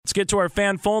Let's get to our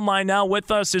fan phone line now.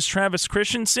 With us is Travis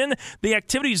Christensen, the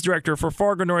activities director for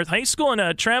Fargo North High School.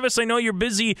 And Travis, I know you're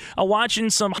busy watching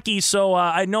some hockey, so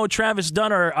I know Travis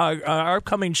Dunn, our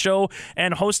upcoming show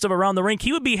and host of Around the Rink,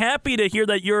 he would be happy to hear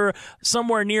that you're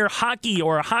somewhere near hockey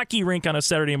or a hockey rink on a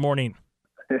Saturday morning.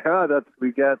 Yeah,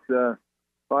 we got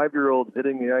 5-year-olds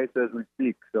hitting the ice as we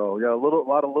speak. So yeah, a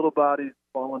lot of little bodies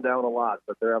falling down a lot,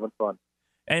 but they're having fun.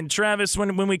 And Travis,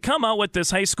 when we come out with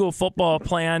this high school football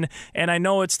plan, and I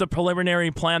know it's the preliminary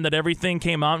plan that everything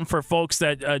came out, and for folks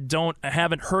that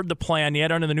haven't heard the plan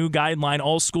yet under the new guideline,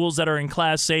 all schools that are in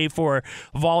Class A for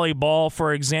volleyball,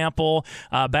 for example,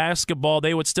 basketball,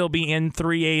 they would still be in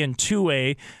 3A and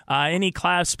 2A. Any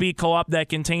Class B co-op that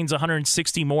contains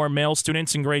 160 more male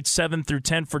students in grades 7 through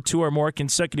 10 for 2 or more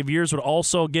consecutive years would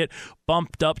also get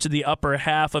bumped up to the upper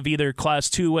half of either Class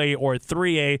 2A or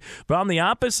 3A. But on the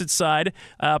opposite side,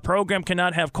 a program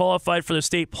cannot have qualified for the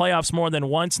state playoffs more than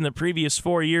once in the previous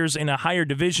 4 years in a higher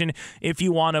division if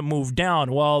you want to move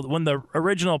down. Well, when the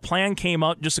original plan came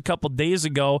out just a couple days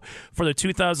ago for the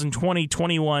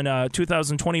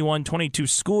 2021-22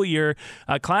 school year,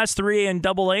 Class 3A and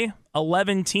AA,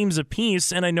 11 teams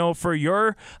apiece, and I know for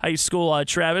your high school,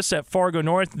 Travis, at Fargo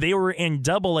North, they were in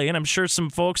AA, and I'm sure some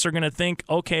folks are going to think,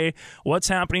 okay, what's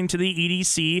happening to the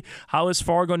EDC? How is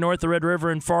Fargo North, the Red River,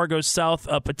 and Fargo South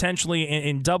potentially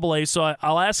in AA? So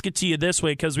I'll ask it to you this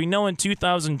way, because we know in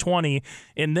 2020,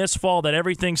 in this fall, that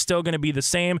everything's still going to be the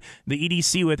same. The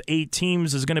EDC with 8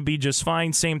 teams is going to be just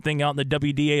fine. Same thing out in the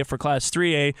WDA for Class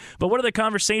 3A. But what are the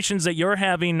conversations that you're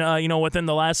having, within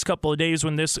the last couple of days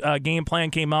when this game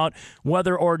plan came out,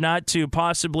 whether or not to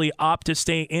possibly opt to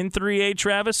stay in 3A,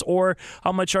 Travis, or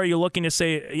how much are you looking to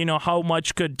say, how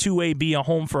much could 2A be a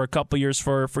home for a couple years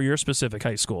for your specific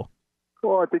high school?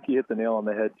 Well, I think you hit the nail on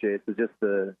the head, Chase. It's just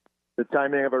the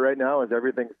timing of it right now is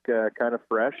everything's kind of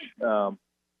fresh. The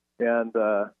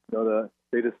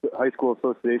State High School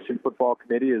Association Football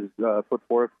Committee has put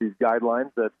forth these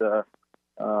guidelines that,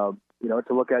 to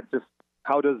look at just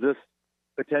how does this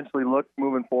potentially look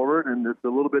moving forward, and it's a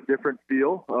little bit different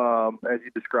feel, as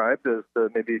you described, as to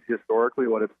maybe historically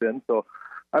what it's been. So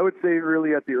I would say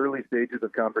really at the early stages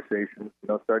of conversations,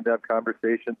 starting to have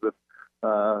conversations with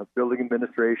building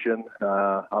administration,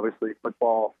 obviously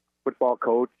football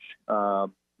coach,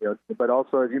 but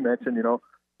also, as you mentioned,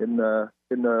 in the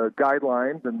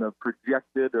guidelines and the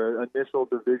projected initial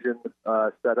division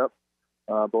setup,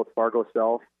 both Fargo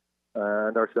South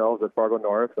and ourselves at Fargo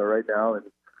North are right now in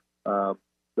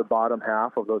the bottom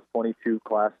half of those 22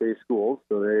 Class A schools.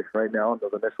 So they right now,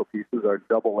 those initial pieces are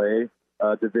AA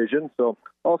division. So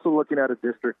also looking at a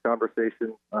district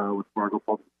conversation with Fargo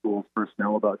Public Schools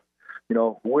personnel about,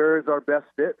 where is our best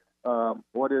fit?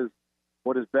 What is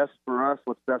best for us?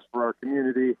 What's best for our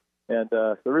community? And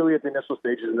so really at the initial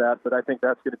stages of that, but I think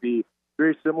that's going to be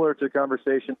very similar to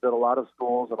conversations that a lot of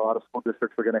schools and a lot of school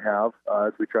districts are going to have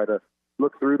as we try to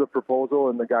look through the proposal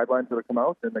and the guidelines that have come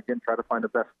out, and again, try to find the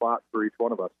best spot for each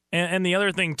one of us. And the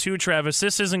other thing, too, Travis,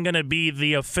 this isn't going to be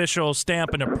the official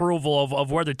stamp and approval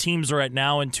of where the teams are at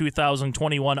now in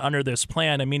 2021 under this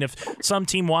plan. I mean, if some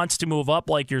team wants to move up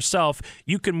like yourself,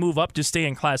 you can move up to stay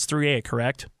in Class 3A,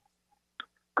 correct?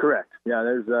 Correct. Yeah,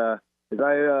 there's, as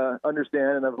I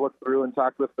understand, and I've looked through and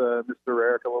talked with Mr.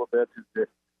 Rarick a little bit, who's the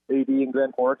AD in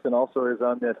Glen Forks, and also is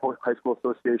on the High School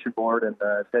Association board and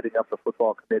is heading up the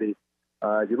football committee.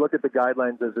 If you look at the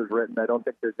guidelines as is written, I don't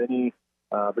think there's any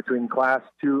between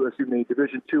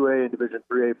Division 2A and Division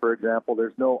 3A, for example,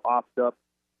 there's no opt-up,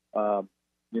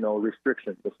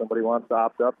 restrictions. If somebody wants to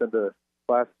opt up into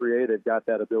Class 3A, they've got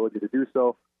that ability to do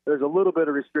so. There's a little bit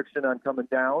of restriction on coming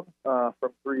down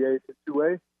from 3A to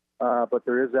 2A, but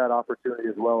there is that opportunity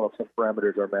as well if some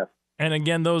parameters are met. And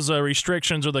again, those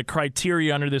restrictions or the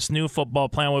criteria under this new football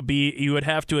plan would be you would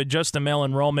have to adjust the male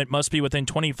enrollment, must be within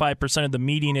 25% of the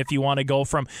median if you want to go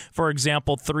from, for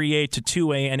example, 3A to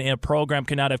 2A, and a program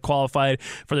cannot have qualified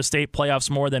for the state playoffs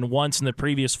more than once in the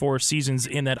previous 4 seasons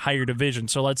in that higher division.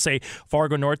 So let's say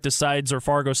Fargo North decides, or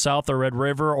Fargo South, or Red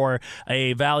River, or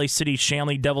a Valley City,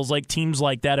 Shanley, Devils Lake, teams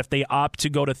like that, if they opt to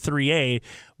go to 3A,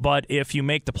 but if you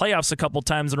make the playoffs a couple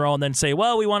times in a row and then say,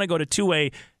 well, we want to go to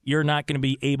 2A, you're not going to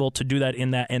be able to do that in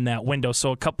that window.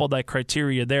 So a couple of that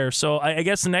criteria there. So I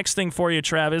guess the next thing for you,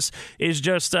 Travis, is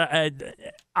just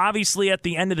obviously, at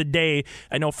the end of the day,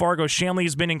 I know Fargo Shanley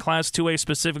has been in Class 2A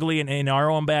specifically in our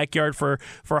own backyard for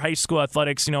high school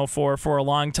athletics, for a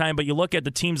long time. But you look at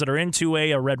the teams that are in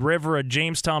 2A, a Red River, a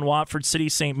Jamestown, Watford City,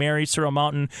 St. Mary's, Turtle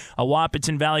Mountain, a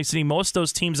Wahpeton, Valley City, most of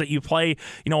those teams that you play,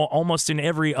 almost in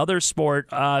every other sport.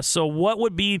 So what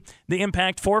would be the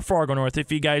impact for Fargo North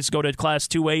if you guys go to Class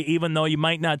 2A, even though you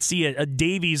might not see a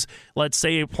Davies, let's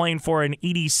say, playing for an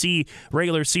EDC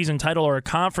regular season title or a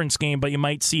conference game, but you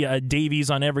might see a Davies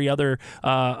on every other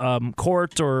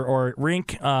court or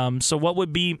rink. So what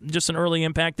would be just an early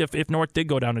impact if North did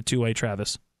go down to 2A,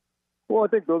 Travis? Well, I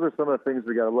think those are some of the things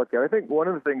we got to look at. I think one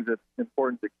of the things that's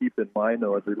important to keep in mind,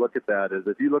 though, as we look at that is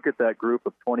if you look at that group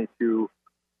of 22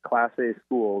 Class A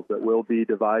schools that will be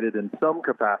divided in some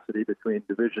capacity between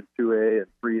Division 2A and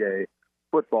 3A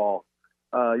football,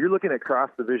 you're looking at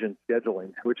cross-division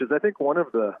scheduling, which is, I think, one of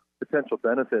the potential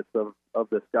benefits of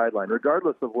this guideline,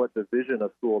 regardless of what division a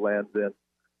school lands in.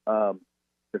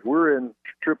 If we're in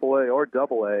AAA or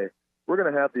AA, we're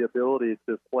going to have the ability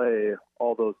to play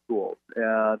all those schools.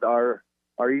 And our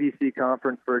EDC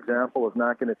conference, for example, is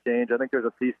not going to change. I think there's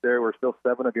a piece there where still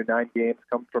 7 of your 9 games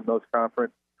come from those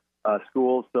conference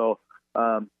schools. So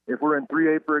if we're in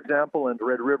 3A, for example, and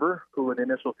Red River, who in the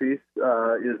initial piece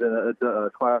is in a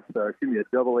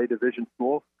AA division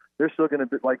school, they're still going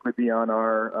to likely be on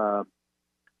our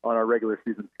regular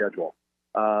season schedule.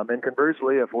 And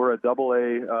conversely, if we're a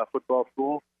AA football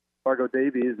school, Fargo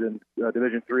Davies in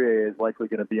Division 3A is likely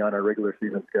going to be on our regular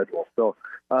season schedule. So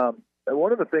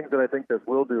one of the things that I think this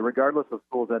will do, regardless of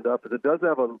schools end up, is it does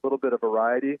have a little bit of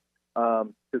variety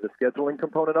to the scheduling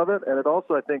component of it, and it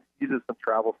also, I think, eases some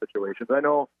travel situations. I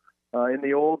know in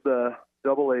the old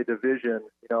AA division,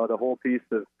 the whole piece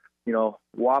of,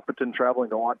 Wahpeton traveling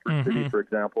to Watford City, for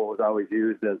example, was always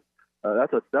used as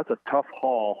that's a tough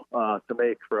haul to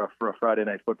make for a Friday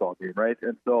night football game, right?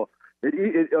 And so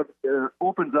it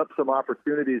opens up some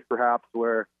opportunities, perhaps,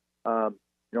 where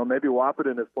maybe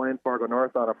Wahpeton is playing Fargo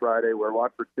North on a Friday, where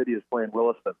Watford City is playing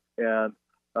Williston. And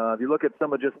if you look at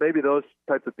some of just maybe those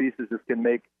types of pieces, just can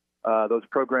make those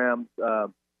programs,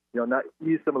 not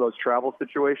ease some of those travel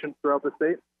situations throughout the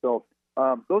state. So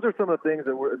those are some of the things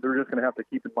that we're just going to have to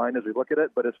keep in mind as we look at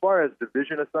it. But as far as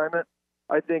division assignment,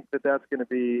 I think that's going to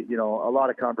be, a lot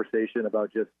of conversation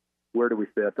about just where do we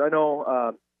fit. I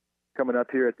know coming up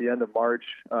here at the end of March,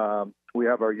 we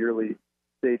have our yearly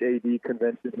state AD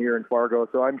convention here in Fargo.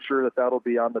 So I'm sure that'll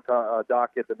be on the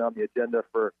docket and on the agenda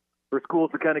for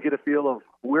schools to kind of get a feel of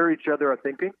where each other are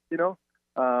thinking,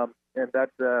 and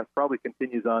that probably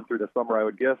continues on through the summer, I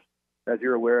would guess. As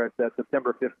you're aware, that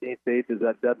September 15th date is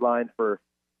that deadline for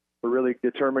really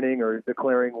determining or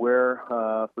declaring where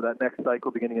for that next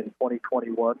cycle beginning in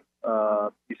 2021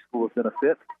 each school is going to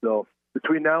fit. So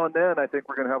between now and then, I think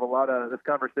we're going to have a lot of this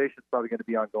conversation is probably going to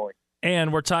be ongoing.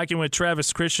 And we're talking with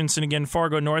Travis Christensen, again,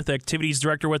 Fargo North Activities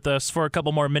Director, with us for a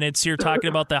couple more minutes here, talking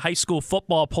about the high school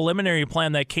football preliminary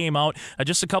plan that came out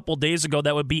just a couple days ago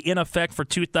that would be in effect for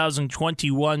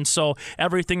 2021. So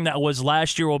everything that was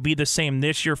last year will be the same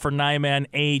this year for NIMAN,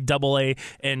 A, AA,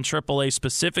 and AAA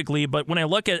specifically. But when I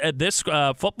look at this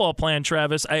football plan,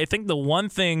 Travis, I think the one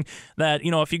thing that,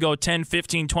 if you go 10,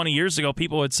 15, 20 years ago,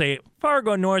 people would say,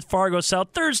 Fargo North, Fargo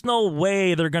South, there's no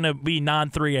way they're going to be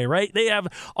non-3A, right? They have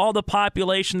all the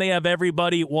population, they have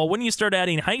everybody. Well, when you start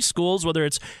adding high schools, whether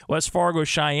it's West Fargo,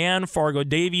 Cheyenne, Fargo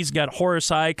Davies, got Horace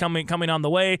High coming on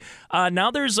the way, now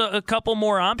there's a couple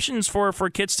more options for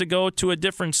kids to go to a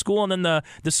different school, and then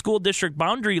the school district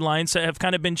boundary lines have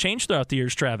kind of been changed throughout the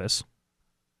years, Travis.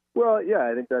 Well, yeah,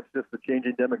 I think that's just the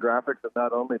changing demographics of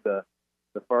not only the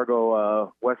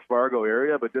Fargo, West Fargo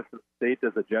area, but just the state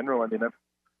as a general. I mean,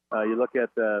 you look at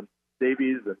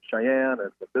Davies and Cheyenne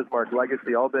and the Bismarck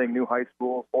Legacy all being new high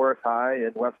schools, Horace High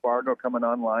in West Fargo coming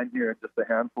online here in just a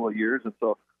handful of years. And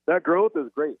so that growth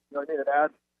is great. It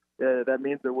adds, that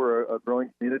means that we're a growing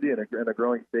community and a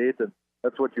growing state, and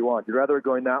that's what you want. You'd rather it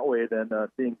going that way than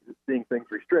seeing things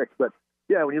restrict. But,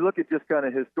 yeah, when you look at just kind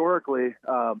of historically,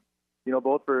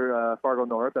 both for Fargo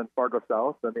North and Fargo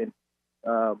South, I mean,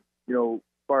 as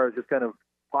far as just kind of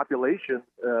population,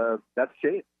 that's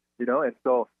changed, and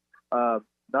so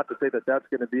not to say that that's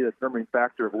going to be the determining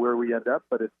factor of where we end up,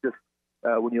 but it's just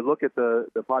when you look at the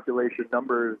population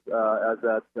numbers as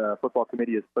that football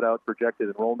committee has put out projected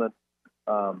enrollment,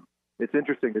 it's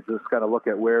interesting to just kind of look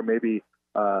at where maybe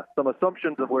some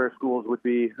assumptions of where schools would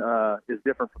be is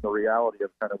different from the reality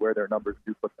of kind of where their numbers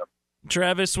do put them.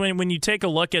 Travis, when you take a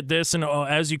look at this and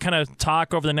as you kind of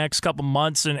talk over the next couple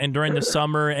months and during the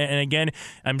summer, and again,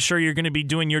 I'm sure you're going to be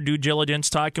doing your due diligence,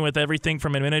 talking with everything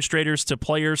from administrators to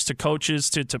players to coaches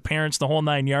to parents, the whole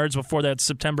 9 yards before that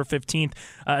September 15th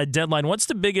deadline. What's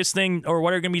the biggest thing, or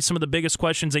what are going to be some of the biggest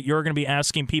questions that you're going to be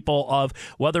asking people of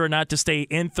whether or not to stay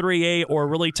in 3A or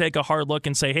really take a hard look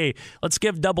and say, hey, let's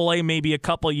give AA maybe a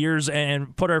couple years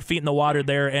and put our feet in the water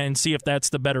there and see if that's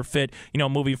the better fit,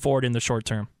 moving forward in the short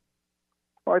term?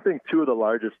 Well, I think two of the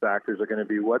largest factors are going to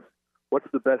be what's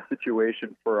the best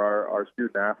situation for our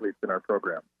student athletes in our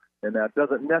program, and that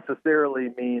doesn't necessarily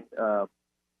mean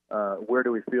where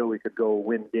do we feel we could go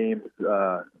win games,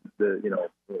 where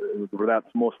that's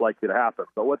most likely to happen.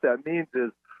 But what that means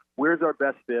is where's our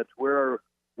best fit? Where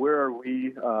are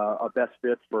we a best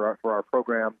fit for our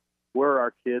program? Where are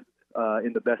our kids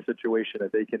in the best situation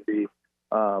that they can be?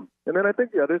 And then I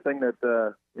think the other thing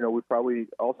that we probably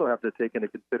also have to take into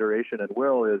consideration and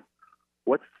is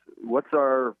what's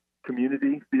our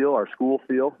community feel, our school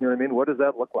feel? You know what I mean? What does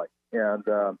that look like? And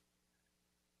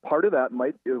part of that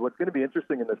what's going to be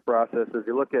interesting in this process is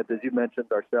you look at, as you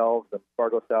mentioned, ourselves and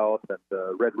Fargo South and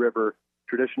Red River,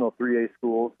 traditional 3A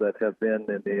schools that have been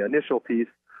in the initial piece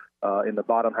in the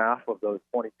bottom half of those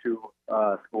 22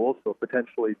 schools, so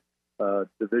potentially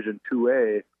Division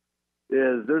 2A.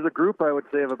 There's a group, I would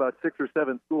say, of about 6 or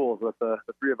 7 schools, with the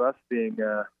three of us being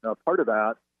part of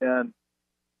that. And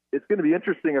it's going to be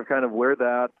interesting of kind of where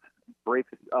that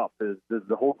breaks up. Does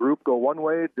the whole group go one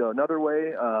way, go another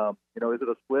way? Is it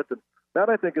a split? And that,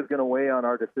 I think, is going to weigh on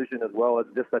our decision as well as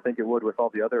just I think it would with all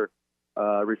the other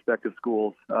respective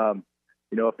schools.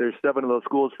 If there's 7 of those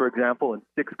schools, for example, and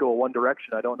 6 go one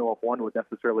direction, I don't know if one would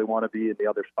necessarily want to be in the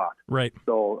other spot. Right.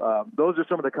 So those are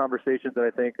some of the conversations that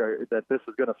I think that this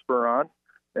is going to spur on.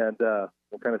 And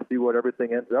we'll kind of see what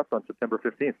everything ends up on September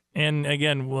 15th. And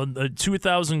again, the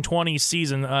 2020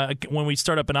 season, when we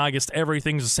start up in August,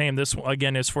 everything's the same. This,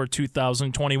 again, is for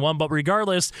 2021. But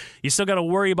regardless, you still got to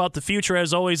worry about the future,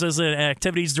 as always, as an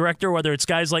activities director, whether it's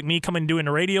guys like me coming and doing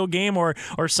a radio game or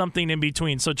something in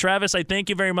between. So, Travis, I thank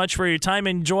you very much for your time.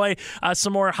 Enjoy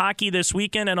some more hockey this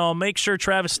weekend, and I'll make sure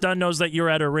Travis Dunn knows that you're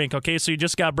at a rink, okay? So you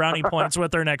just got brownie points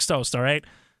with our next host, all right?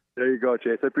 There you go,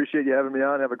 Chase. I appreciate you having me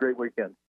on. Have a great weekend.